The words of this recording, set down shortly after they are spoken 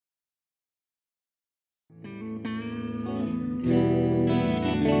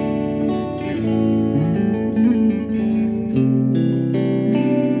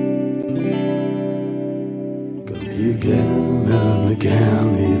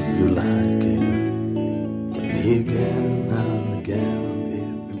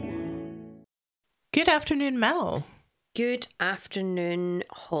afternoon, Mel. Good afternoon,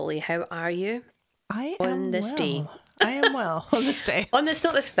 Holly. How are you? I On am this well. day. I am well on this day. On this,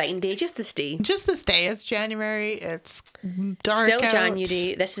 not this fine day, just this day. Just this day. It's January. It's dark Still out.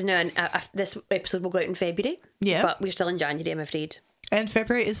 January. This is now, this episode will go out in February. Yeah. But we're still in January, I'm afraid. And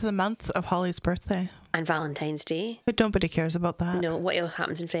February is the month of Holly's birthday. And Valentine's Day. But nobody cares about that. No, what else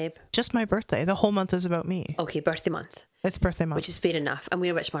happens in Feb? Just my birthday. The whole month is about me. Okay, birthday month. It's birthday month. Which is fair enough. And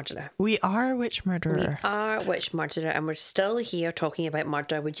we're Witch Murderer. We are Witch Murderer. We are Witch Murderer, and we're still here talking about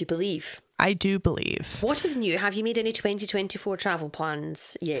murder, would you believe? I do believe. What is new? Have you made any 2024 travel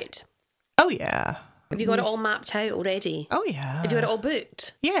plans yet? Oh, yeah. Have you got it all mapped out already? Oh, yeah. Have you got it all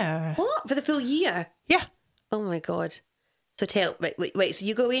booked? Yeah. What? For the full year? Yeah. Oh my God. So wait, so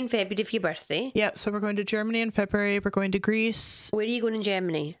you go in February for your birthday. Yeah, so we're going to Germany in February. We're going to Greece. Where are you going in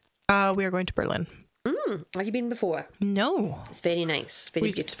Germany? We are going to Berlin. Have you been before? No. It's very nice,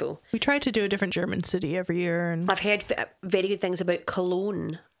 very beautiful. We try to do a different German city every year. And I've heard very good things about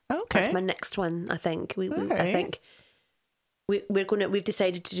Cologne. okay. That's my next one, I think. I Alright. think we've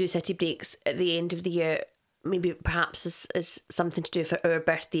decided to do city breaks at the end of the year. Maybe perhaps as something to do for our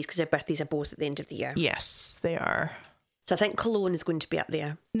birthdays, because our birthdays are both at the end of the year. Yes, they are. So I think Cologne is going to be up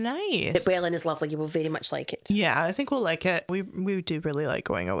there. Nice. But Berlin is lovely. You will very much like it. Yeah, I think we'll like it. We do really like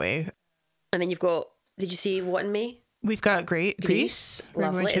going away. And then you've got, did you see what in May? We've got Greece. We're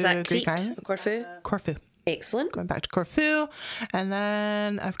Lovely. going Is to that Greek Crete island. or Corfu? Corfu. Excellent. Going back to Corfu. And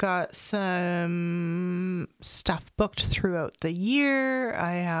then I've got some stuff booked throughout the year.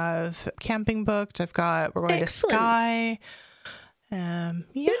 I have camping booked. We're going Excellent. to Skye.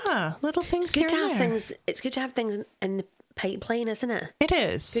 Yeah, little things It's good to here have and there. things. It's good to have things in the pipeline, isn't it? It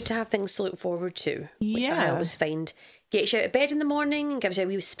is. Good to have things to look forward to, which I Yeah. always find gets you out of bed in the morning and gives you a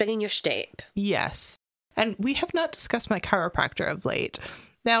wee spring in your step. Yes. And we have not discussed my chiropractor of late.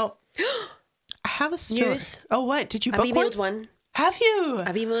 Now, I have a story. News. Oh, what? Did you I've book emailed one? one. Have you?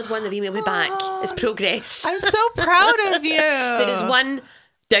 I've emailed one. They've emailed me back. It's progress. I'm so proud of you. There is one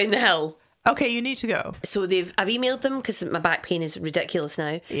down the hill. Okay, you need to go. So I've emailed them because my back pain is ridiculous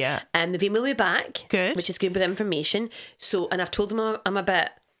now. Yeah. And they've emailed me back. Good. Which is good with information. So, and I've told them I'm a bit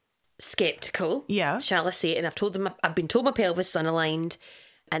skeptical. Yeah. Shall I say it? And I've told them I've been told my pelvis is unaligned,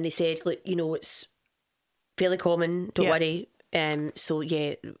 and they said, look, it's fairly common. Don't Yeah. worry. So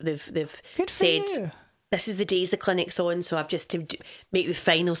yeah, they've Good for said you. this is the days the clinic's on. So I've just to make the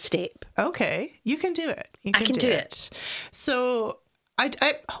final step. Okay, you can do it. You I can do it. So,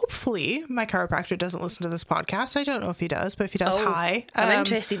 I hopefully my chiropractor doesn't listen to this podcast. I don't know if he does, but if he does, hi. I'm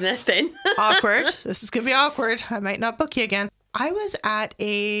interested in this then. Awkward. This is gonna be awkward. I might not book you again. I was at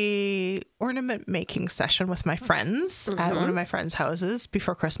a ornament making session with my friends at one of my friends' houses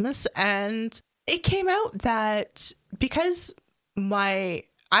before Christmas, and it came out that because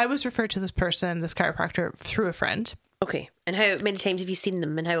I was referred to this chiropractor, through a friend. Okay. And how many times have you seen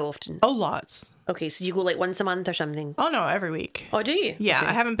them and how often? Oh, lots. Okay, so you go like once a month or something? Oh no, every week. Oh, do you? Yeah, Okay.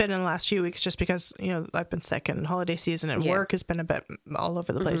 I haven't been in the last few weeks just because, I've been sick and holiday season and Yeah. work has been a bit all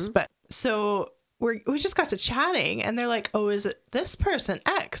over the place. But so we just got to chatting and they're like, oh, is it this person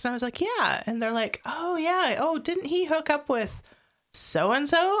X? And I was like, yeah. And they're like, oh, yeah. Oh, didn't he hook up with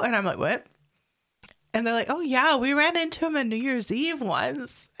so-and-so? And I'm like, what? And they're like, oh, yeah, we ran into him on New Year's Eve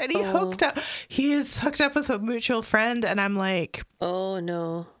once. And he's hooked up with a mutual friend. And I'm like, Oh,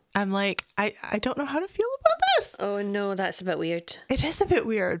 no. I don't know how to feel about this. Oh, no, that's a bit weird. It is a bit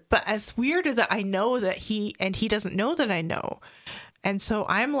weird, but it's weirder that I know that he doesn't know that I know. And so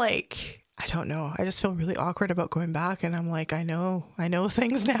I'm like, I don't know. I just feel really awkward about going back. And I'm like, I know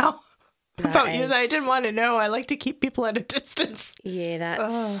things now about you that I didn't want to know. I like to keep people at a distance. Yeah,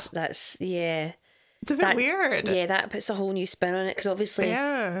 that's yeah. It's a bit weird. Yeah, that puts a whole new spin on it because obviously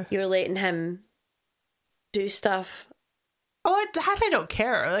Yeah. you're letting him do stuff. Oh, that I don't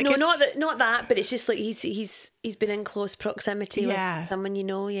care. Like, No, it's- not that, but it's just like he's been in close proximity Yeah. with someone you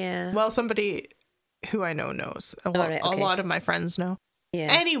know. Yeah. Well, somebody who I know knows. A right, okay. lot of my friends know. Yeah.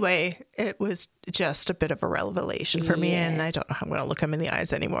 Anyway, it was just a bit of a revelation for me, Yeah. and I don't know how I'm going to look him in the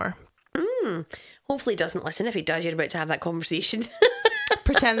eyes anymore. Hopefully he doesn't listen. If he does, you're about to have that conversation.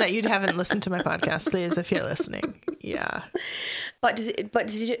 Pretend that you haven't listened to my podcast, please, if you're listening. Yeah. But does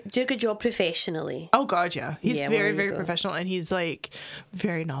he do a good job professionally? Oh God, yeah. He's Yeah, well, very, there you very go. professional, and he's like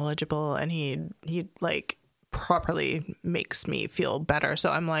very knowledgeable, and he like properly makes me feel better.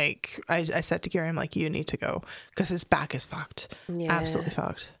 So I'm like, I said to Gary, I'm like, you need to go because his back is fucked. Yeah. Absolutely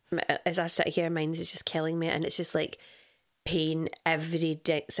fucked. As I sit here, mine is just killing me, and it's just like pain every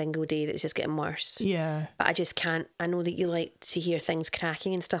single day that's just getting worse. Yeah. But I just can't. I know that you like to hear things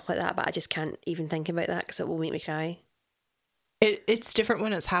cracking and stuff like that, but I just can't even think about that because it will make me cry. It's different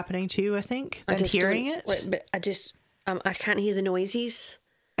when it's happening to you, I think, than hearing it. But I can't hear the noises.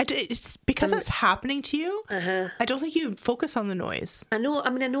 It's because it's happening to you. I don't think you focus on the noise. I know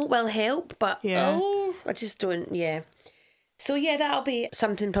it will help, but I just don't. Yeah. So yeah, that'll be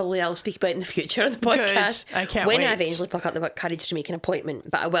something probably I'll speak about in the future on the podcast. Good. I can't when wait. I eventually pick up the courage to make an appointment,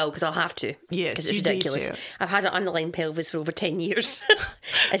 but I will because I'll have to. Yes, because it's you need ridiculous. to. I've had an underlying pelvis for over 10 years.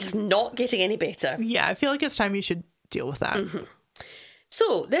 It's not getting any better. Yeah, I feel like it's time you should deal with that.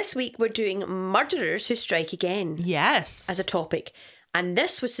 So this week we're doing murderers who strike again. Yes. As a topic. And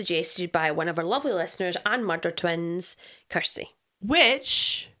this was suggested by one of our lovely listeners and murder twins, Kirsty.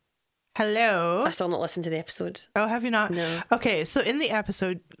 Which, hello. I still not listened to the episode. Oh, have you not? No. Okay, so in the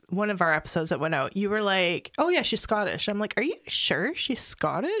episode, one of our episodes that went out, you were like, oh yeah, she's Scottish. I'm like, are you sure she's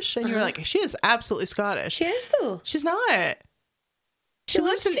Scottish? And you were like, she is absolutely Scottish. She is though. She's not. She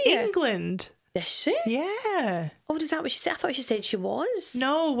lives in England. Is she? Yeah. Oh, is that what she said? I thought she said she was.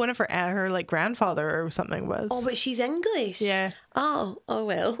 No, one of her like grandfather or something was. Oh, but she's English. Yeah. Oh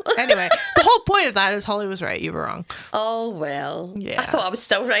well. Anyway, the whole point of that is Holly was right. You were wrong. Oh well. Yeah. I thought I was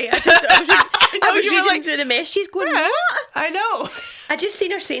still right. I was you were reading like, through the messages going, yeah, what? I know. I just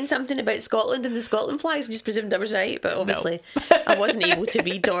seen her saying something about Scotland and the Scotland flags and just presumed I was right, but obviously I wasn't able to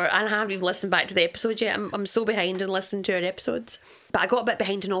read and I haven't even listened back to the episode yet. I'm so behind in listening to our episodes. But I got a bit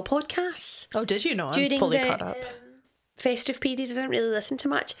behind in all podcasts. Oh, did you know? I'm During fully the caught up. Festive period, I didn't really listen to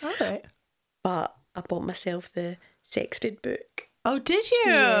much. All right. But I bought myself the Sexted book. Oh, did you?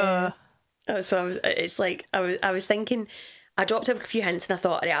 Yeah. Oh, so I was thinking, I dropped a few hints and I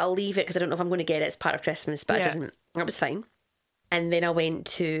thought, right, I'll leave it because I don't know if I'm going to get it as part of Christmas, but I didn't. That was fine. And then I went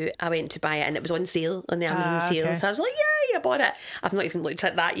to buy it and it was on sale on the Amazon sale. Okay. So I was like, yay, I bought it. I've not even looked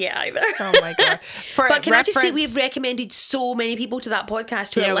at that yet either. Oh my God. But can I just say, we've recommended so many people to that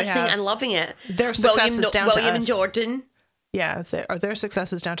podcast who are listening and loving it. Their success is down to us. William and Jordan. Yeah, their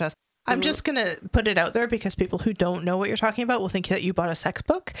success is down to us. I'm just going to put it out there because people who don't know what you're talking about will think that you bought a sex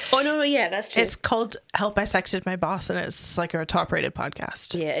book. Oh, no, yeah, that's true. It's called Help I Sexted My Boss, and it's like a top-rated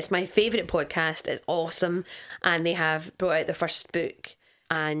podcast. Yeah, it's my favourite podcast. It's awesome. And they have brought out their first book,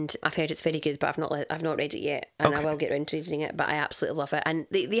 and I've heard it's very good, but I've not read it yet, and I will get around to reading it, but I absolutely love it. And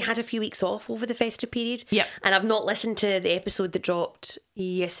they had a few weeks off over the festive period. Yeah. And I've not listened to the episode that dropped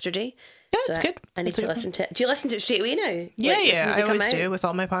yesterday. Yeah, it's good. I need to listen to it. Do you listen to it straight away now? Yeah, I always do with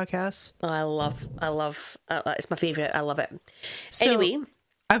all my podcasts. Oh, I love it's my favourite. I love it. So, anyway.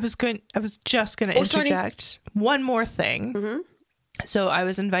 I was just going to interject one more thing. Mm-hmm. So I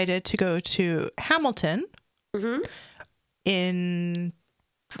was invited to go to Hamilton in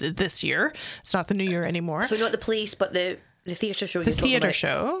this year. It's not the new year anymore. So not the place, but the theatre show. The theatre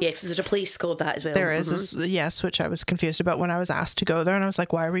show. Yes, there's a place called that as well. There is, yes, which I was confused about when I was asked to go there. And I was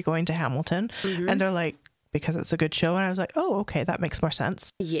like, why are we going to Hamilton? And they're like, because it's a good show. And I was like, oh, okay, that makes more sense.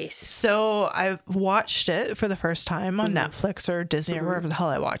 Yes. So I've watched it for the first time on Netflix or Disney or wherever the hell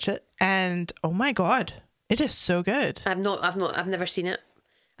I watch it. And oh my God, it is so good. I've never seen it.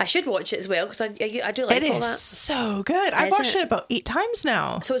 I should watch it as well because I do like all that. It is so good. I've watched it about 8 times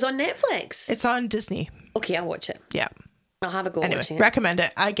now. So it's on Netflix? It's on Disney. Okay, I'll watch it. Yeah. I'll have a go watching it. Recommend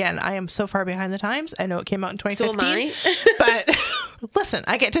it. Again, I am so far behind the times. I know it came out in 2015. So am I. But listen,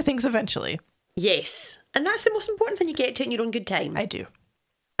 I get to things eventually. Yes. And that's the most important thing, you get to it in your own good time. I do.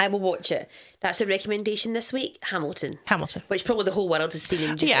 I will watch it. That's a recommendation this week. Hamilton. Which probably the whole world has seen.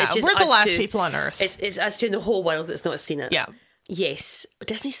 And yeah, it's just we're the last two, people on Earth. It's us two in the whole world that's not seen it. Yeah. Yes.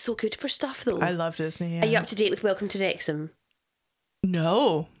 Disney's so good for stuff, though. I love Disney, yeah. Are you up to date with Welcome to Wrexham?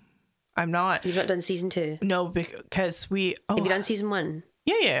 No, I'm not. You've not done season 2? No, because we... Oh, have you done season 1?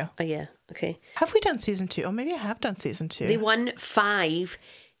 Yeah. Oh, yeah. Okay. Have we done season 2? Oh, maybe I have done season 2. They won 5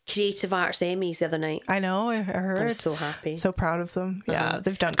 Creative Arts Emmys the other night. I know, I heard. I'm so happy. So proud of them. Yeah,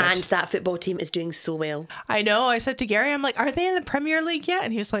 they've done good. And that football team is doing so well. I know. I said to Gary, I'm like, are they in the Premier League yet?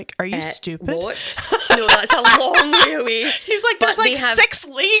 And he's like, are you stupid? What? No, that's a long way away. He's like, there's like 6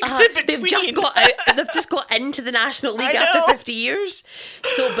 leagues in between. They've just got into the National League after 50 years.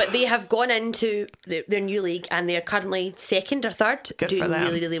 So, but they have gone into their new league and they're currently 2nd or 3rd, doing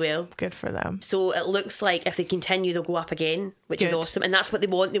really, really well. Good for them. So it looks like if they continue, they'll go up again, which is awesome. And that's what they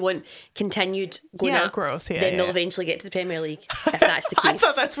want. They want continued going up. Growth. Yeah, then they'll eventually get to the Premier League, if that's the case. I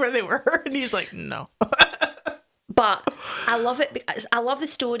thought that's where they were. And he's like, no. But I love it because I love the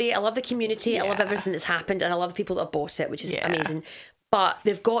story, I love the community, I love everything that's happened, and I love the people that have bought it, which is amazing. But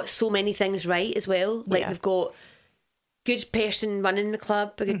they've got so many things right as well. Like they've got good person running the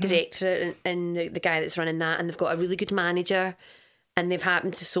club, a good director, and the guy that's running that, and they've got a really good manager, and they've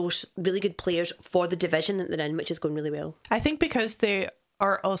happened to source really good players for the division that they're in, which is going really well. I think because they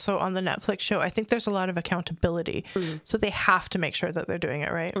are also on the Netflix show, I think there's a lot of accountability. So they have to make sure that they're doing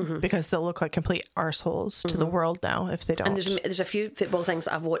it right, because they'll look like complete arseholes to the world now if they don't. And there's a few football things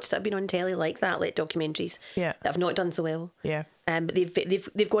that I've watched that have been on telly like that, like documentaries that have not done so well. Yeah. But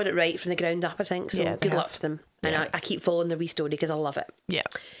they've got it right from the ground up, I think. So good luck to them. And I keep following the re-story because I love it. Yeah.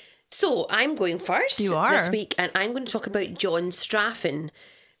 So I'm going first this week, and I'm going to talk about John Straffen.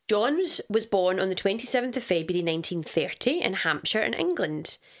 John was born on the 27th of February 1930 in Hampshire in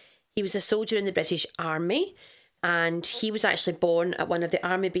England. He was a soldier in the British Army, and he was actually born at one of the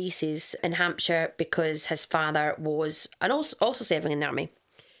army bases in Hampshire because his father was also serving in the army.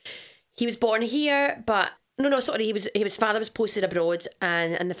 He was born here, but his father was posted abroad,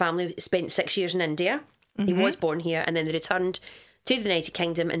 and the family spent 6 years in India. He was born here, and then they returned to the United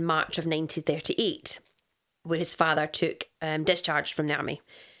Kingdom in March of 1938, where his father took discharge from the army.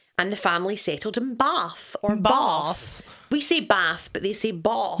 And the family settled in Bath, or Bath. We say Bath, but they say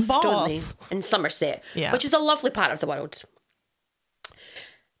Bath, don't they? In Somerset, which is a lovely part of the world.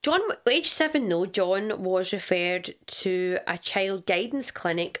 John, age 7 though, John was referred to a child guidance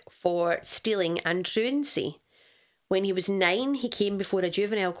clinic for stealing and truancy. When he was 9, he came before a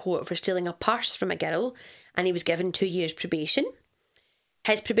juvenile court for stealing a purse from a girl, and he was given 2 years probation.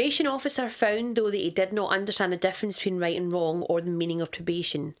 His probation officer found, though, that he did not understand the difference between right and wrong or the meaning of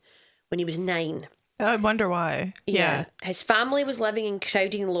probation when he was 9. I wonder why. Yeah. His family was living in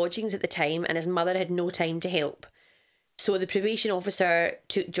crowding lodgings at the time, and his mother had no time to help. So the probation officer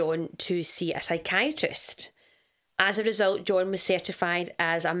took John to see a psychiatrist. As a result, John was certified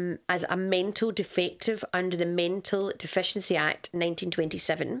as a mental defective under the Mental Deficiency Act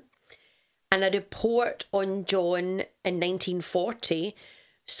 1927. And a report on John in 1940,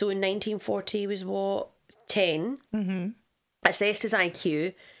 so in 1940 he was 10, assessed his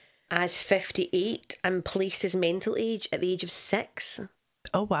IQ as 58 and placed his mental age at the age of 6.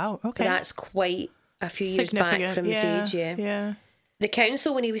 Oh, wow. Okay. That's quite a few years back from his age, Yeah. The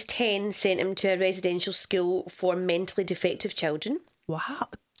council, when he was 10, sent him to a residential school for mentally defective children. Wow.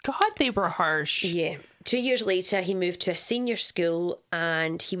 God, they were harsh. Yeah. 2 years later, he moved to a senior school,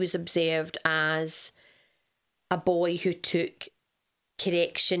 and he was observed as a boy who took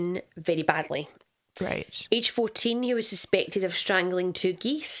correction very badly. Right. Age 14, he was suspected of strangling 2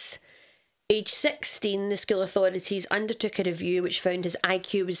 geese. Age 16, the school authorities undertook a review which found his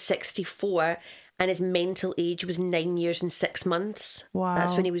IQ was 64 and his mental age was 9 years and 6 months. Wow.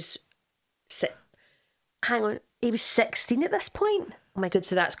 That's when he was... Hang on, he was 16 at this point? Oh my God,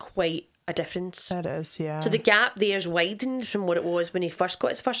 so that's quite a difference. That is, yeah. So the gap there's widened from what it was when he first got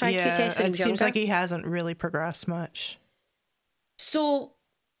his first IQ test. It seems like he hasn't really progressed much. So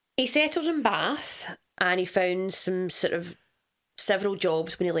he settled in Bath, and he found several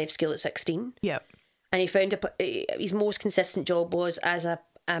jobs when he left school at 16. Yep. And he found his most consistent job was as a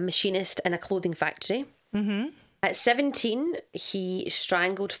machinist in a clothing factory. At 17, he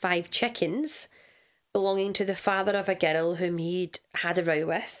strangled 5 chickens belonging to the father of a girl whom he'd had a row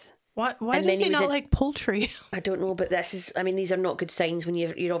with. What? Why does he not like poultry? I don't know, but these are not good signs when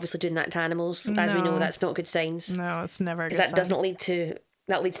you're obviously doing that to animals. As we know, that's not good signs. No, it's never a good sign. Because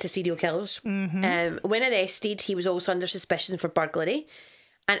that leads to serial killers. When arrested, he was also under suspicion for burglary.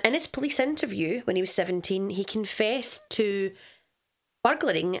 And in his police interview, when he was 17, he confessed to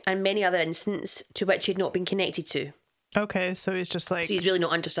burglaring and many other incidents to which he had not been connected to. Okay, so he's just like... So he's really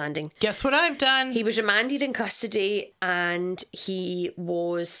not understanding. Guess what I've done? He was remanded in custody, and he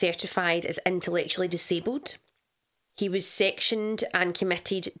was certified as intellectually disabled. He was sectioned and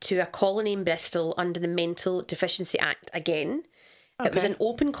committed to a colony in Bristol under the Mental Deficiency Act again. Okay. It was an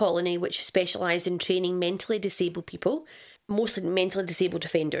open colony which specialised in training mentally disabled people, mostly mentally disabled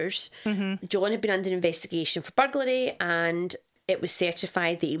offenders. John had been under investigation for burglary, and it was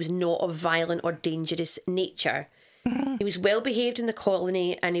certified that he was not of violent or dangerous nature. He was well behaved in the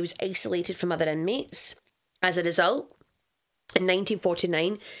colony, and he was isolated from other inmates. As a result, in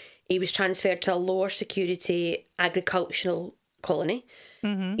 1949, he was transferred to a lower security agricultural colony.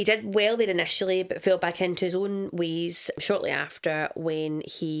 He did well there initially, but fell back into his own ways shortly after when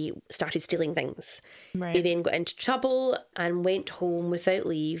he started stealing things. Right. He then got into trouble and went home without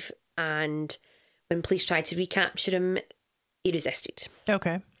leave, and when police tried to recapture him, he resisted.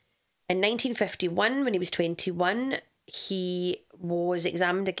 Okay. In 1951, when he was 21, he was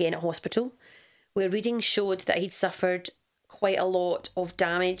examined again at hospital, where readings showed that he'd suffered quite a lot of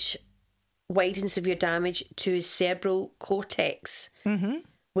damage, wide and severe damage to his cerebral cortex,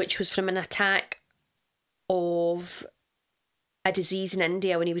 which was from an attack of a disease in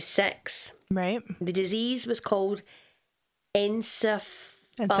India when he was 6. Right. The disease was called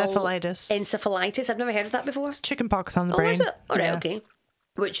encephalitis. Encephalitis. I've never heard of that before. It's chickenpox on the brain. Is it? All right, okay.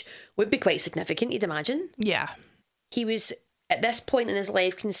 which would be quite significant, you'd imagine. Yeah. He was, at this point in his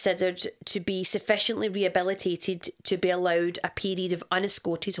life, considered to be sufficiently rehabilitated to be allowed a period of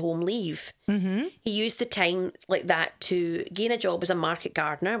unescorted home leave. Mm-hmm. He used the time like that to gain a job as a market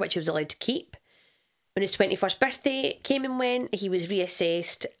gardener, which he was allowed to keep. When his 21st birthday came and went, he was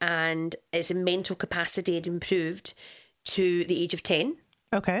reassessed and his mental capacity had improved to the age of 10.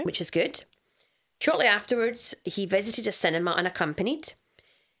 Okay. Which is good. Shortly afterwards, he visited a cinema unaccompanied.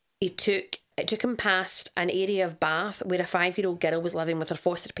 It took him past an area of Bath where a 5-year-old girl was living with her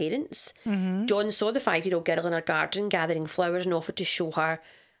foster parents. Mm-hmm. John saw the 5-year-old girl in her garden gathering flowers and offered to show her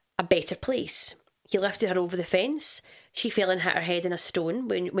a better place. He lifted her over the fence. She fell and hit her head in a stone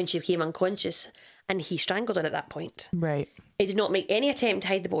when she became unconscious, and he strangled her at that point. Right. He did not make any attempt to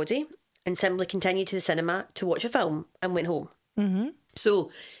hide the body and simply continued to the cinema to watch a film and went home. Mm-hmm.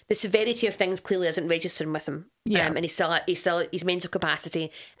 So the severity of things clearly isn't registering with him. Yeah. And he's still his mental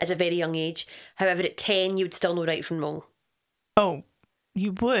capacity is a very young age. However, at 10, you would still know right from wrong. Oh,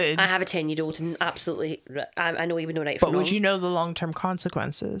 you would? I have a 10-year-old and absolutely, I know he would know right from wrong. But would you know the long-term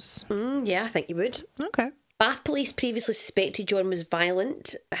consequences? Yeah, I think you would. Okay. Bath police previously suspected John was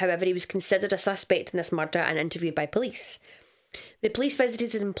violent. However, he was considered a suspect in this murder and interviewed by police. The police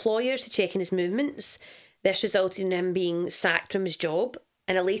visited his employers to check on his movements. This resulted in him being sacked from his job.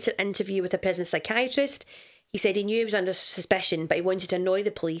 In a later interview with a prison psychiatrist, he said he knew he was under suspicion, but he wanted to annoy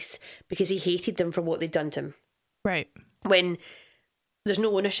the police because he hated them for what they'd done to him. Right. When there's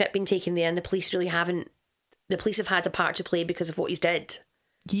no ownership being taken there and the police really haven't... The police have had a part to play because of what he's did.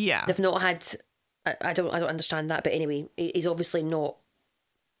 Yeah. They've not had... I don't understand that, but anyway, he's obviously not...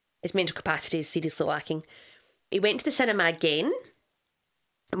 His mental capacity is seriously lacking. He went to the cinema again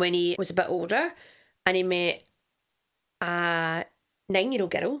when he was a bit older, and he met a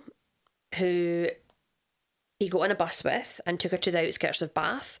 9-year-old girl who he got on a bus with and took her to the outskirts of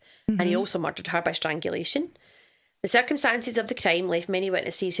Bath, and he also murdered her by strangulation. The circumstances of the crime left many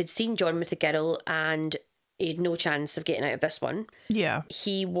witnesses who'd seen John with the girl, and he had no chance of getting out of this one. Yeah.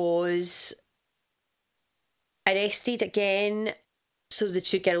 He was arrested again, so the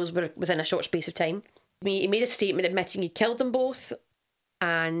two girls were within a short space of time. He made a statement admitting he killed them both,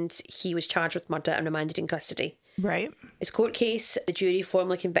 and he was charged with murder and remanded in custody. Right. His court case, the jury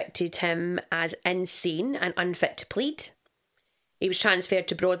formally convicted him as insane and unfit to plead. He was transferred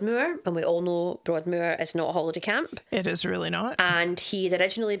to Broadmoor, and we all know Broadmoor is not a holiday camp. It is really not. And he had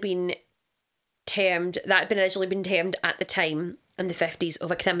originally been termed, that had been originally been termed at the time in the 50s of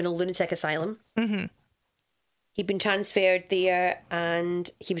a criminal lunatic asylum. Mm-hmm. He'd been transferred there and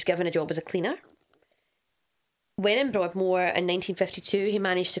he was given a job as a cleaner. When in Broadmoor in 1952, he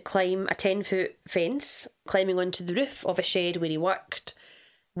managed to climb a 10-foot fence, climbing onto the roof of a shed where he worked,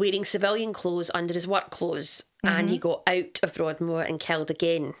 wearing civilian clothes under his work clothes, and he got out of Broadmoor and killed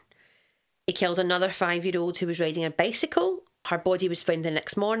again. He killed another 5-year-old who was riding a bicycle. Her body was found the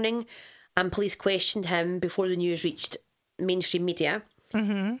next morning, and police questioned him before the news reached mainstream media.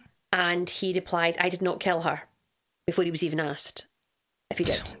 Mm-hmm. And he replied, "I did not kill her," before he was even asked if he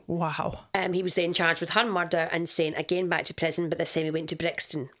did. Wow. He was then charged with her murder and sent again back to prison, but this time he went to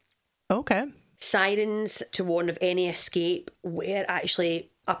Brixton. Okay. Sirens to warn of any escape were actually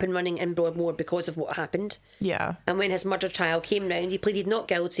up and running in Broadmoor because of what happened. Yeah. And when his murder trial came round, he pleaded not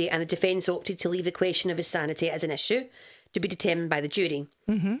guilty, and the defence opted to leave the question of his sanity as an issue to be determined by the jury.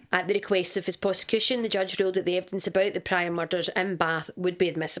 Mm-hmm. At the request of his prosecution, the judge ruled that the evidence about the prior murders in Bath would be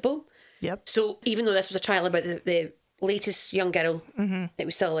admissible. Yep. So even though this was a trial about the latest young girl, it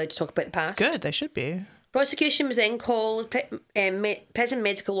was still allowed to talk about the past. Good, they should be. Prosecution was then called, prison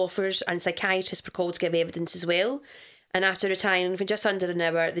medical offers and psychiatrists were called to give evidence as well. And after retiring for just under an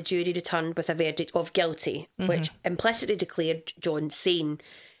hour, the jury returned with a verdict of guilty, which implicitly declared John sane,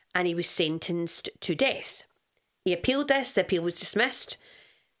 and he was sentenced to death. He appealed this, the appeal was dismissed,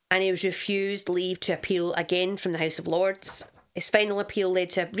 and he was refused leave to appeal again from the House of Lords. His final appeal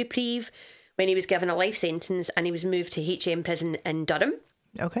led to a reprieve when he was given a life sentence, and he was moved to HM Prison in Durham.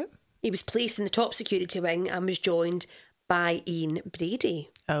 Okay. He was placed in the top security wing and was joined by Ian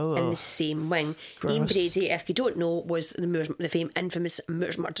Brady in the same wing. Gross. Ian Brady, if you don't know, was the infamous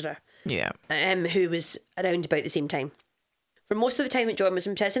Moors murderer. Yeah. Who was around about the same time. For most of the time that John was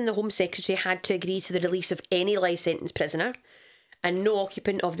in prison, the Home Secretary had to agree to the release of any life sentence prisoner, and no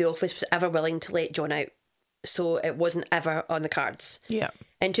occupant of the office was ever willing to let John out. So it wasn't ever on the cards. Yeah.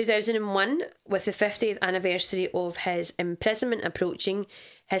 In 2001, with the 50th anniversary of his imprisonment approaching,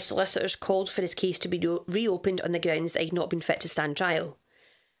 his solicitors called for his case to be reopened on the grounds that he'd not been fit to stand trial.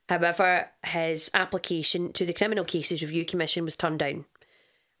 However, his application to the Criminal Cases Review Commission was turned down,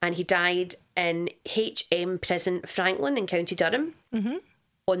 and he died in HM Prison Franklin in County Durham. Mm-hmm.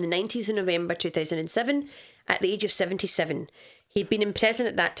 on the 19th of November 2007 at the age of 77. He'd been in prison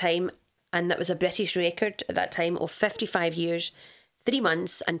at that time, and that was a British record at that time of 55 years, 3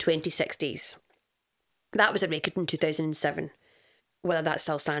 months and 26 days. That was a record in 2007. Whether that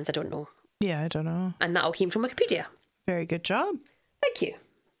still stands, I don't know. Yeah, I don't know. And that all came from Wikipedia. Very good job. Thank you.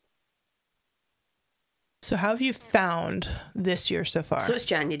 So how have you found this year so far? So it's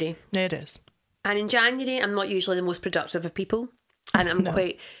January. It is. And in January, I'm not usually the most productive of people. And I'm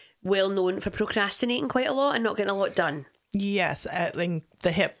quite well known for procrastinating quite a lot and not getting a lot done. Yes, like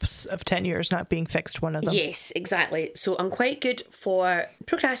the hips of 10 years not being fixed, one of them. Yes, exactly. So I'm quite good for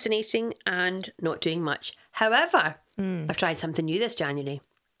procrastinating and not doing much. However, I've tried something new this January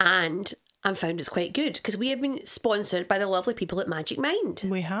and I found it's quite good because we have been sponsored by the lovely people at Magic Mind.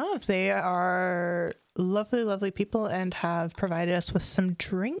 We have. They are lovely, lovely people and have provided us with some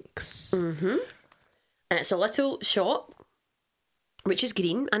drinks. Mm-hmm. And it's a little shop, which is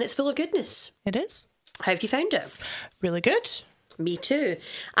green, and it's full of goodness. It is. How have you found it? Really good. Me too.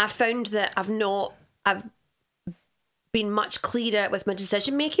 I've found that I've been much clearer with my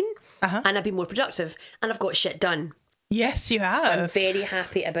decision making, and I've been more productive, and I've got shit done. Yes, you have. I'm very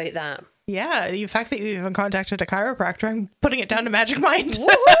happy about that. Yeah, the fact that you even contacted a chiropractor and putting it down to Magic Mind.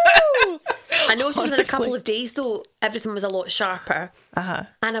 Woo-hoo! I noticed in a couple of days though, everything was a lot sharper. And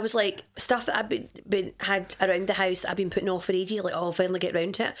I was like, stuff that I've had around the house, I've been putting off for ages, like, oh, I'll finally get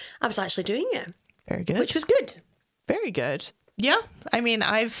round to it. I was actually doing it. Very good. Which was good. Very good. Yeah. I mean,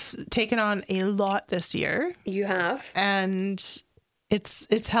 I've taken on a lot this year. You have. And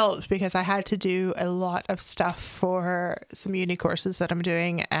it's helped because I had to do a lot of stuff for some uni courses that I'm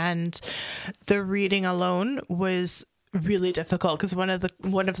doing, and the reading alone was really difficult because one of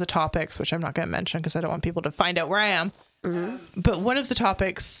the topics, which I'm not going to mention because I don't want people to find out where I am, but one of the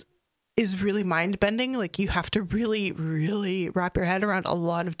topics is really mind bending. Like you have to really, really wrap your head around a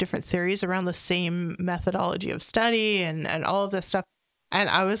lot of different theories around the same methodology of study and all of this stuff. And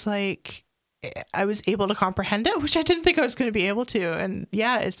I was like, I was able to comprehend it, which I didn't think I was going to be able to. And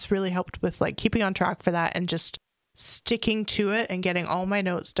yeah, it's really helped with like keeping on track for that and just sticking to it and getting all my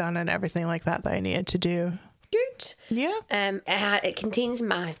notes done and everything like that I needed to do. Good. Yeah. It contains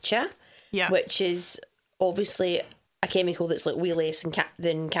matcha, which is obviously a chemical that's like way less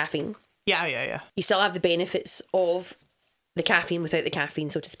than caffeine. Yeah. You still have the benefits of the caffeine without the caffeine,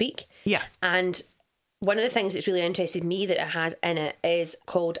 so to speak. Yeah. And one of the things that's really interested me that it has in it is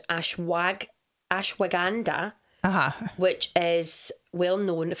called ashwagandha, which is well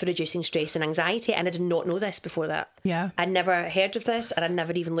known for reducing stress and anxiety. And I did not know this before that. Yeah. I'd never heard of this and I'd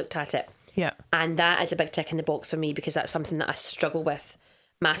never even looked at it. Yeah. And that is a big tick in the box for me because that's something that I struggle with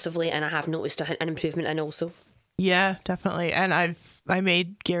massively and I have noticed an improvement in also. Yeah, definitely. And I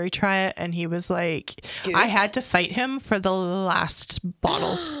made Gary try it and he was like, Good. I had to fight him for the last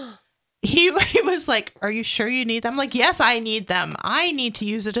bottles. He was like, are you sure you need them? I'm like, yes, I need them. I need to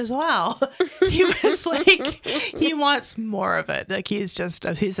use it as well. He was like, he wants more of it. Like he's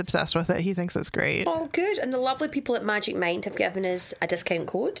obsessed with it. He thinks it's great. Oh, good. And the lovely people at Magic Mind have given us a discount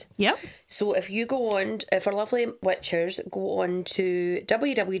code. Yep. So if you go on, for lovely witchers, go on to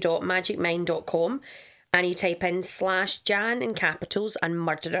www.magicmind.com and you type in /Jan in capitals and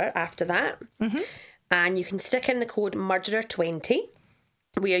murderer after that. And you can stick in the code murderer20.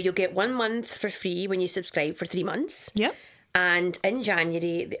 where you'll get 1 month for free when you subscribe for 3 months. Yep. And in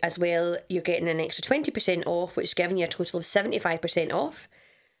January as well, you're getting an extra 20% off, which is giving you a total of 75% off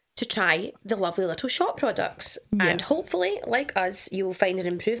to try the lovely little shop products. Yeah. And hopefully, like us, you'll find an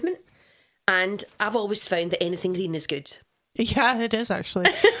improvement. And I've always found that anything green is good. Yeah, it is actually.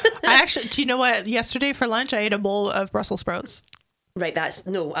 Do you know what? Yesterday for lunch, I ate a bowl of Brussels sprouts. Right,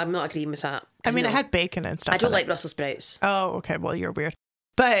 no, I'm not agreeing with that. I mean, it had bacon and stuff. I don't like Brussels sprouts. Oh, okay. Well, you're weird.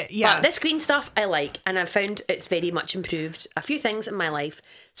 But yeah. But this green stuff I like, and I've found it's very much improved a few things in my life.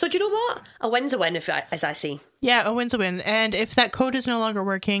 So do you know what? A win's a win, as I say. Yeah, a win's a win. And if that code is no longer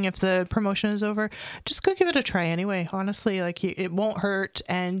working, if the promotion is over, just go give it a try anyway. Honestly, like it won't hurt,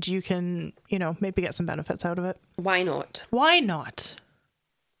 and you can, maybe get some benefits out of it. Why not? Why not?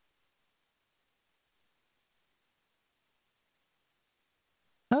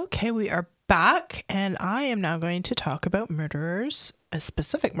 Okay, we are back, and I am now going to talk about murderers, a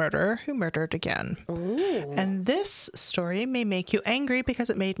specific murderer who murdered again. Ooh. And this story may make you angry because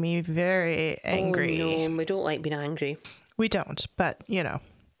it made me very angry. Oh, no, we don't like being angry. We don't, but, it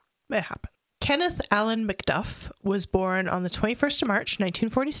happened. Kenneth Allen McDuff was born on the 21st of March,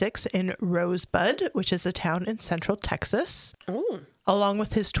 1946 in Rosebud, which is a town in central Texas, along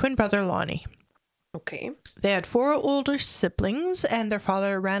with his twin brother, Lonnie. Okay. They had 4 older siblings, and their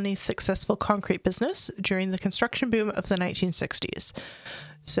father ran a successful concrete business during the construction boom of the 1960s.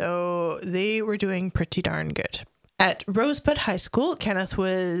 So they were doing pretty darn good. At Rosebud High School, Kenneth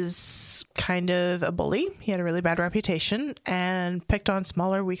was kind of a bully. He had a really bad reputation and picked on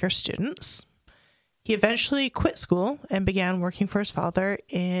smaller, weaker students. He eventually quit school and began working for his father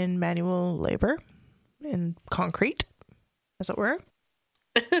in manual labor, in concrete, as it were.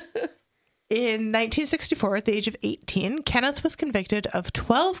 In 1964, at the age of 18, Kenneth was convicted of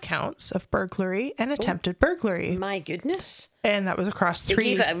 12 counts of burglary and attempted burglary. My goodness. And that was across 3... He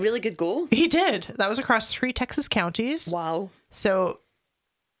gave it a really good go. He did. That was across 3 Texas counties. Wow. So,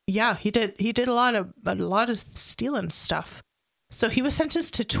 yeah, he did a lot of stealing stuff. So he was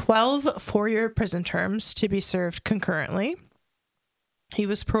sentenced to 12 4-year prison terms to be served concurrently. He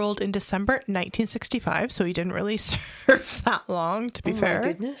was paroled in December 1965, so he didn't really serve that long, to be fair. Oh,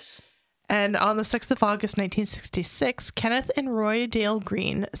 my goodness. And on the 6th of August, 1966, Kenneth and Roy Dale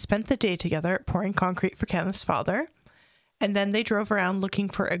Green spent the day together pouring concrete for Kenneth's father. And then they drove around looking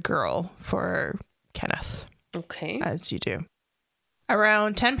for a girl for Kenneth. Okay. As you do.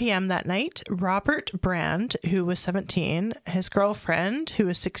 Around 10 p.m. that night, Robert Brand, who was 17, his girlfriend, who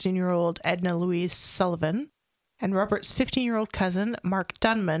was 16-year-old Edna Louise Sullivan, and Robert's 15-year-old cousin, Mark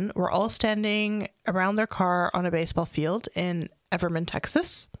Dunman, were all standing around their car on a baseball field in Everman,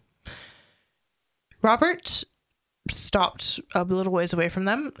 Texas. Robert stopped a little ways away from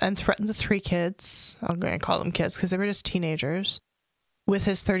them and threatened the 3 kids, I'm going to call them kids because they were just teenagers, with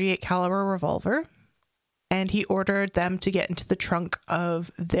his .38 caliber revolver, and he ordered them to get into the trunk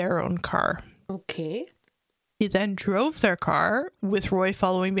of their own car. Okay. He then drove their car, with Roy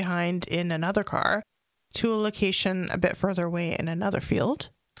following behind in another car, to a location a bit further away in another field.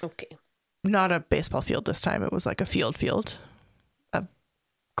 Okay. Not a baseball field this time, it was like a field. A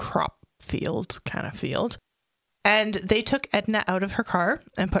crop field kind of field. And they took Edna out of her car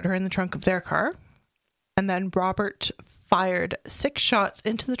and put her in the trunk of their car. And then Robert fired 6 shots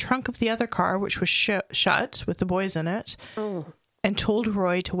into the trunk of the other car, which was shut with the boys in it, and told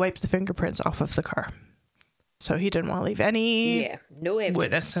Roy to wipe the fingerprints off of the car. So he didn't want to leave any no evidence.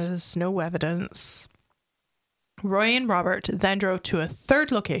 Witnesses, no evidence. Roy and Robert then drove to a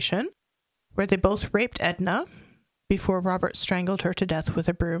 3rd location where they both raped Edna before Robert strangled her to death with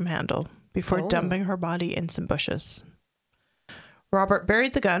a broom handle before dumping her body in some bushes. Robert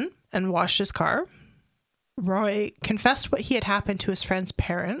buried the gun and washed his car. Roy confessed what he had happened to his friend's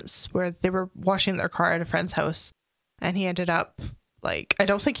parents, where they were washing their car at a friend's house, and he ended up, like, I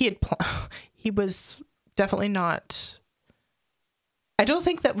don't think he had, he was definitely not, I don't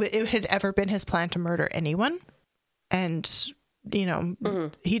think that it had ever been his plan to murder anyone, and, you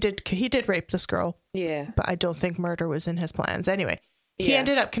know, he did rape this girl, but I don't think murder was in his plans. Anyway, he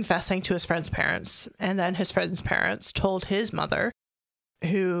ended up confessing to his friend's parents, and then his friend's parents told his mother,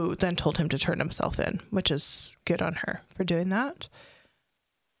 who then told him to turn himself in, which is good on her for doing that.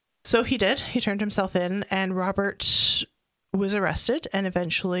 So he did. He turned himself in, and Robert was arrested and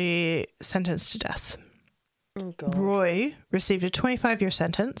eventually sentenced to death. Oh, God. Roy received a 25-year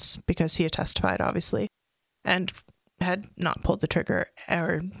sentence because he had testified, obviously, and had not pulled the trigger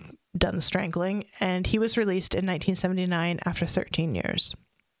or done the strangling, and he was released in 1979 after 13 years.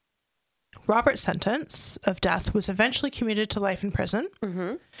 Robert's sentence of death was eventually commuted to life in prison.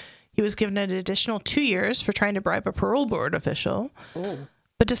 Mm-hmm. He was given an additional 2 years for trying to bribe a parole board official. Oh.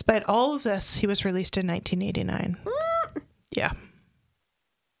 But despite all of this, he was released in 1989. Yeah.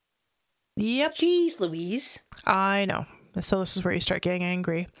 Yep. Jeez Louise. I know. So this is where you start getting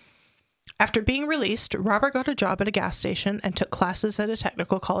angry. After being released, Robert got a job at a gas station and took classes at a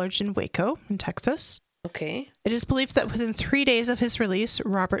technical college in Waco, in Texas. Okay. It is believed that within 3 days of his release,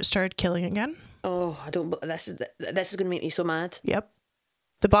 Robert started killing again. Oh, this is going to make me so mad. Yep.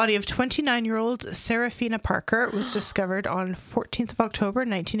 The body of 29-year-old Serafina Parker was discovered on 14th of October,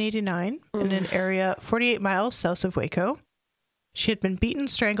 1989, in an area 48 miles south of Waco. She had been beaten,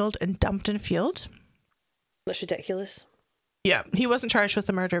 strangled, and dumped in a field. That's ridiculous. Yeah, he wasn't charged with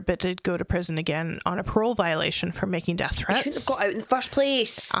the murder, but did go to prison again on a parole violation for making death threats. He shouldn't have got out in the first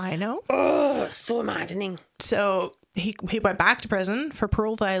place. I know. Oh, so maddening. So he went back to prison for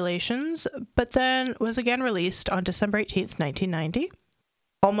parole violations, but then was again released on December 18th, 1990.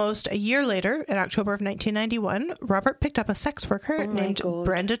 Almost a year later, in October of 1991, Robert picked up a sex worker named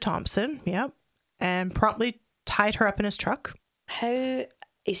Brenda Thompson, and promptly tied her up in his truck. How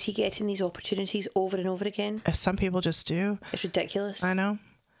is he getting these opportunities over and over again? Some people just do. It's ridiculous. I know.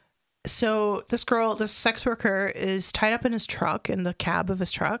 So this sex worker is tied up in his truck, in the cab of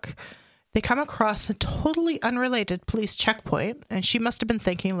his truck. They come across a totally unrelated police checkpoint, and she must have been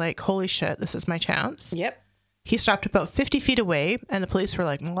thinking, like, holy shit, this is my chance. Yep. He stopped about 50 feet away, and the police were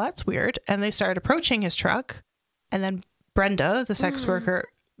like, well, that's weird. And they started approaching his truck, and then Brenda, the sex worker,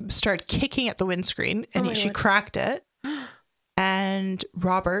 started kicking at the windscreen and she cracked it. And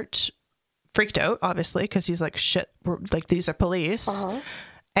Robert freaked out, obviously, because he's like, shit, like, these are police.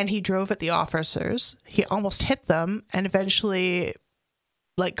 And he drove at the officers. He almost hit them and eventually,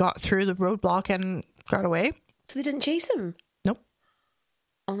 like, got through the roadblock and got away. So they didn't chase him? Nope.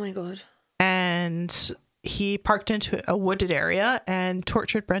 Oh my God. And he parked into a wooded area and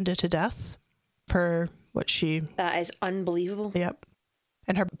tortured Brenda to death for what she... That is unbelievable. Yep.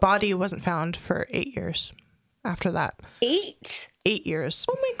 And her body wasn't found for 8 years after that. 8? 8 years.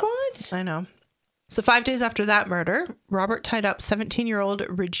 Oh my God. I know. So 5 days after that murder, Robert tied up 17-year-old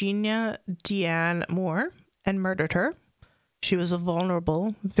Regina Deanne Moore and murdered her. She was a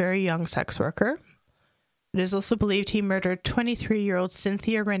vulnerable, very young sex worker. It is also believed he murdered 23-year-old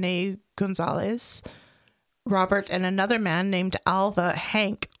Cynthia Renee Gonzalez. Robert and another man named Alva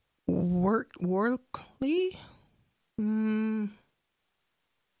Hank Worley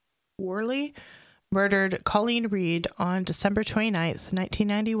murdered Colleen Reed on December 29th,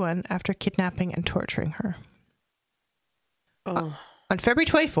 1991, after kidnapping and torturing her. Oh. On February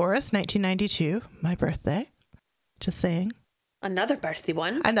 24th, 1992, my birthday, just saying. Another birthday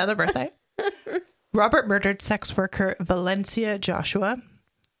one. Another birthday. Robert murdered sex worker Valencia Joshua,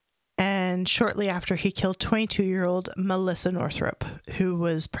 and shortly after he killed 22-year-old Melissa Northrup, who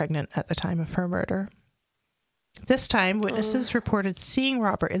was pregnant at the time of her murder. This time, witnesses reported seeing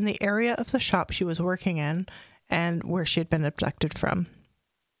Robert in the area of the shop she was working in and where she had been abducted from.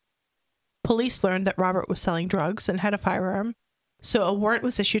 Police learned that Robert was selling drugs and had a firearm, so a warrant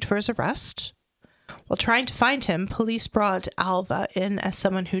was issued for his arrest. While trying to find him, police brought Alva in as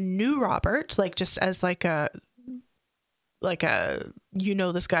someone who knew Robert, like just as like a, you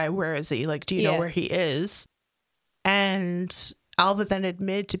know this guy, where is he? Like, do you know where he is? And Alva then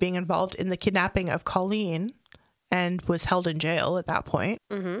admitted to being involved in the kidnapping of Colleen and was held in jail at that point.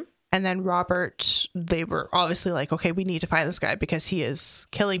 Mm-hmm. And then Robert, they were obviously like, okay, we need to find this guy because he is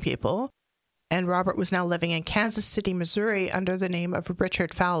killing people. And Robert was now living in Kansas City, Missouri under the name of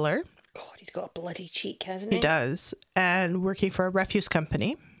Richard Fowler. God, he's got a bloody cheek, hasn't he? He does. And working for a refuse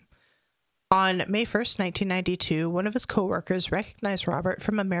company. On May 1st, 1992, one of his co-workers recognized Robert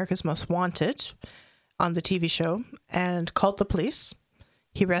from America's Most Wanted on the TV show and called the police.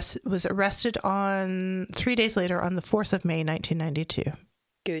 He was arrested on 3 days later on the 4th of May, 1992.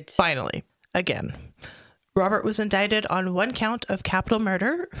 Good. Finally, again. Robert was indicted on one count of capital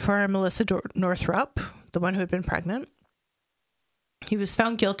murder for Melissa Northrup, the one who had been pregnant. He was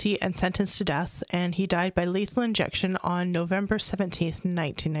found guilty and sentenced to death, and he died by lethal injection on November 17th,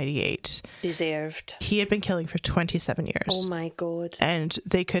 1998. Deserved. He had been killing for 27 years. Oh my God. And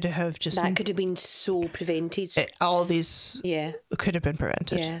they could have just... That could have been so prevented. All these could have been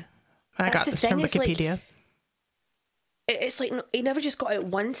prevented. Yeah. And I got this from Wikipedia. It's like he never just got it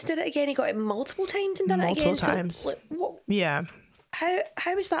once, did it again? He got it multiple times and done it again. Multiple times. So, like, what? Yeah.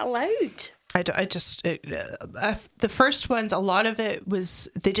 How is that allowed? The first ones, a lot of it was,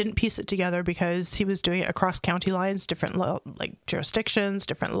 they didn't piece it together because he was doing it across county lines, different jurisdictions,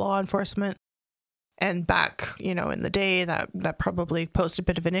 different law enforcement. And back, in the day, that probably posed a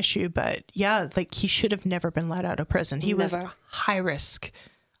bit of an issue. But yeah, like, he should have never been let out of prison. He was high risk,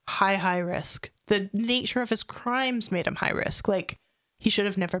 high risk. The nature of his crimes made him high risk. Like, he should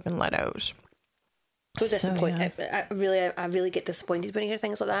have never been let out. So disappointed. I really get disappointed when I hear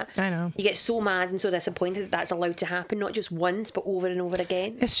things like that. I know. You get so mad and so disappointed that that's allowed to happen, not just once, but over and over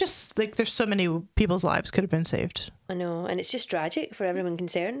again. It's just like there's so many people's lives could have been saved. I know, and it's just tragic for everyone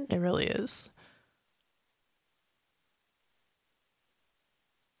concerned. It really is.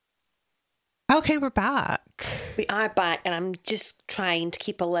 Okay, we're back. We are back, and I'm just trying to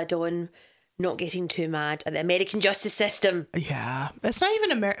keep a lid on not getting too mad at the American justice system. Yeah. It's not even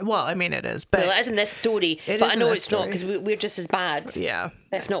American. Well, I mean, it is. But well, it is in this story. But I know it's not because we're just as bad. Yeah.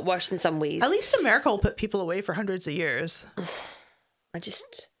 If not worse in some ways. At least America will put people away for hundreds of years. It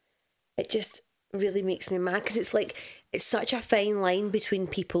just really makes me mad because it's such a fine line between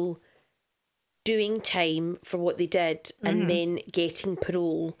people doing time for what they did and then getting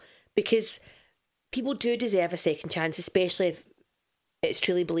parole, because people do deserve a second chance, especially if it's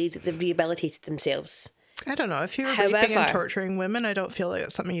truly believed that they've rehabilitated themselves. I don't know. If you're raping and torturing women, I don't feel like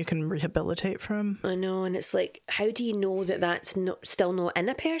it's something you can rehabilitate from. I know, and it's like, how do you know that that's still not in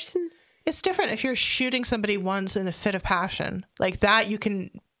a person? It's different if you're shooting somebody once in a fit of passion. Like that, you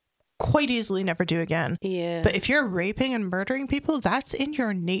can quite easily never do again. Yeah. But if you're raping and murdering people, that's in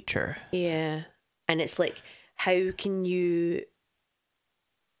your nature. Yeah. And it's like, how can you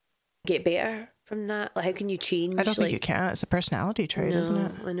get better from that? Like, how can you change? I don't think you can. It's a personality trait, isn't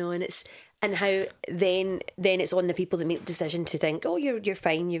it? I know, and how then it's on the people that make the decision to think, oh, you're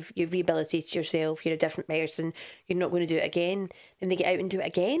fine, you've rehabilitated yourself, you're a different person, you're not going to do it again, and they get out and do it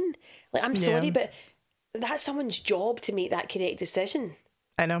again. Like, I'm sorry, but that's someone's job to make that correct decision.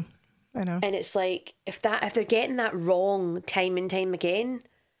 I know. And it's like, if they're getting that wrong time and time again,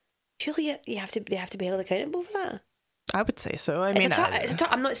 surely they have to be held accountable for that. I would say so. I mean,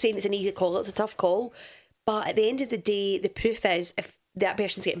 I'm not saying it's an easy call, it's a tough call, but at the end of the day, the proof is if that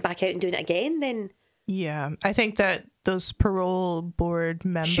person's getting back out and doing it again, then... Yeah, I think that those parole board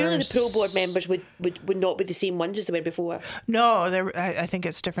members... Surely the parole board members would not be the same ones as they were before. No, I think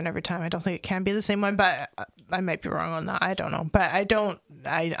it's different every time. I don't think it can be the same one, but I might be wrong on that. I don't know. But I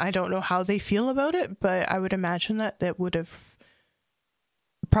don't know how they feel about it, but I would imagine that would have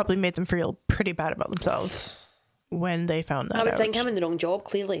probably made them feel pretty bad about themselves when they found that out. I would think I'm in the wrong job,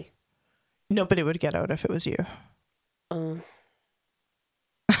 clearly. Nobody would get out if it was you.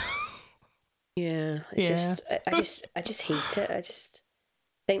 Yeah, I just hate it. I just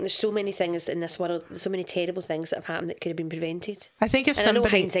think there's so many things in this world, so many terrible things that have happened that could have been prevented. I think if I know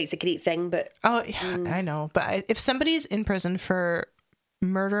hindsight's a great thing, but I know. But if somebody's in prison for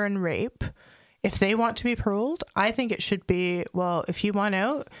murder and rape, if they want to be paroled, I think it should be, well, if you want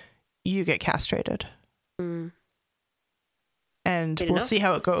out, you get castrated. And we'll see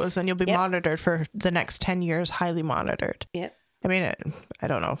how it goes, and you'll be monitored for the next 10 years, highly monitored. Yep. I mean, I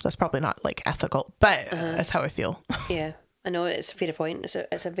don't know. That's probably not like ethical, but that's how I feel. Yeah, I know it's a fair point.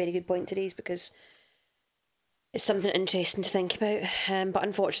 It's a very good point to raise because it's something interesting to think about. But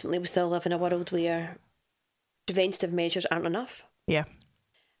unfortunately, we still live in a world where preventative measures aren't enough. Yeah.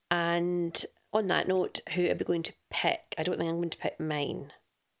 And on that note, who are we going to pick? I don't think I'm going to pick mine.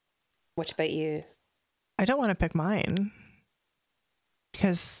 What about you? I don't want to pick mine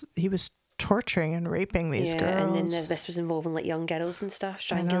because he was torturing and raping these girls. And then this was involving like young girls and stuff,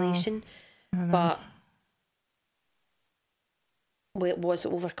 strangulation. I know. But it was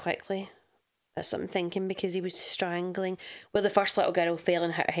over quickly. That's what I'm thinking, because he was strangling. Well, the first little girl fell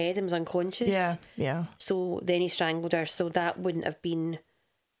and hit her head and was unconscious. Yeah. So then he strangled her. So that wouldn't have been,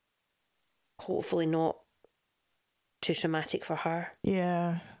 hopefully not too traumatic for her.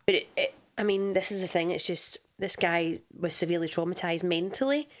 Yeah. But I mean, this is the thing. It's just, this guy was severely traumatised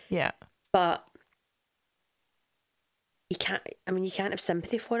mentally. Yeah. But you can't have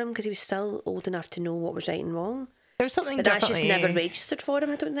sympathy for him because he was still old enough to know what was right and wrong. There's something but that's just never registered for him,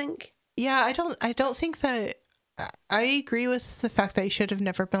 I don't think. Yeah, I don't think that... I agree with the fact that he should have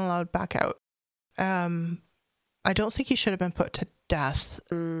never been allowed back out. I don't think he should have been put to death.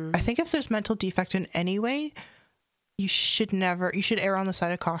 I think if there's mental defect in any way, you should err on the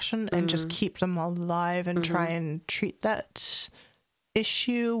side of caution and just keep them alive and try and treat that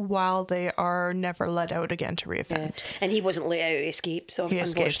issue while they are never let out again to reoffend. Yeah. And he wasn't let out, he escaped, so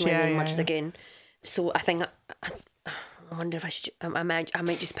unfortunately much again. So I think I wonder if I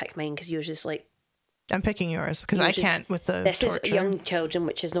might just pick mine, because yours is like... I'm picking yours because I can't with the This torture. is young children,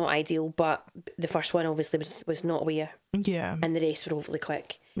 which is not ideal, but the first one obviously was not aware. Yeah. And the rest were overly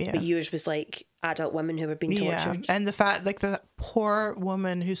quick. Yeah. But yours was like adult women who were being tortured. And the fact, like, the poor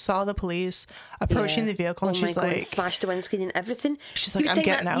woman who saw the police approaching the vehicle, and she's like... smashed the windscreen and everything. She's like, I'm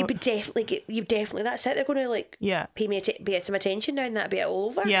getting out. You definitely, that's it. They're going to like pay some attention now and that'd be it all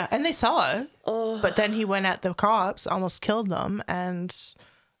over. Yeah, and they saw it. But then he went at the cops, almost killed them, and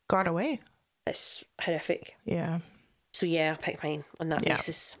got away. It's horrific. Yeah. So yeah, I'll pick mine on that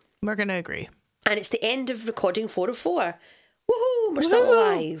basis. We're going to agree. And it's the end of recording 404. Woohoo! We're still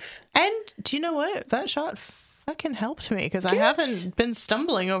alive. And do you know what? That shot fucking helped me, because I haven't been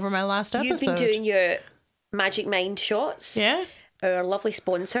stumbling over my last episode. You've been doing your Magic Mind shots. Yeah. Our lovely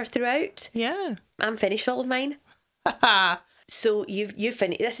sponsor throughout. Yeah. I'm finished all of mine. So you've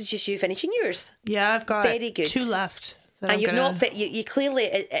finished. This is just you finishing yours. Yeah, I've got very good 2 left. And you've not fit. You clearly,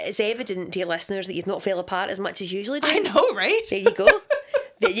 it's evident, dear listeners, that you've not fell apart as much as you usually do. I know, right? There you go.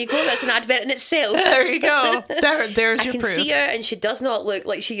 There you go. That's an advert in itself. There you go. There's your proof. I can see her, and she does not look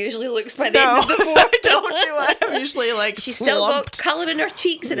like she usually looks by the end of the fourth. Don't do it. I'm usually like she's slumped. Still got colour in her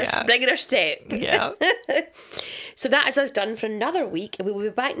cheeks and a spring in her step. Yeah. So that is us done for another week, and we will be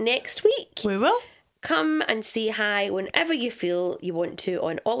back next week. We will. Come and say hi whenever you feel you want to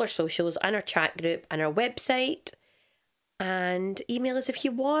on all our socials and our chat group and our website. And email us if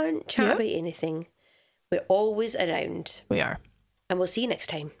you want. Chat about anything. We're always around. We are. And we'll see you next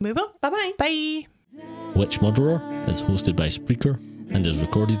time. We will. Bye-bye. Bye. Witch Murderer is hosted by Spreaker and is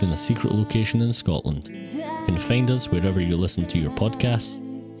recorded in a secret location in Scotland. You can find us wherever you listen to your podcasts.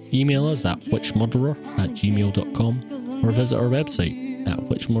 Email us at witchmurderer@gmail.com or visit our website at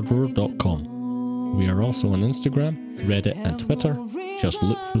witchmurderer.com. We are also on Instagram, Reddit and Twitter. Just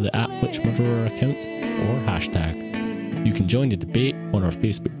look for the @WitchMurderer account or hashtag. You can join the debate on our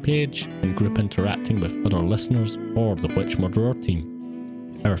Facebook page and group interacting with other listeners or the Witch Murderer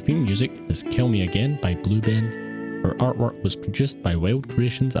team. Our theme music is Kill Me Again by Bluebend. Our artwork was produced by Wild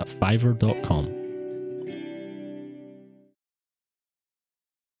Creations at Fiverr.com.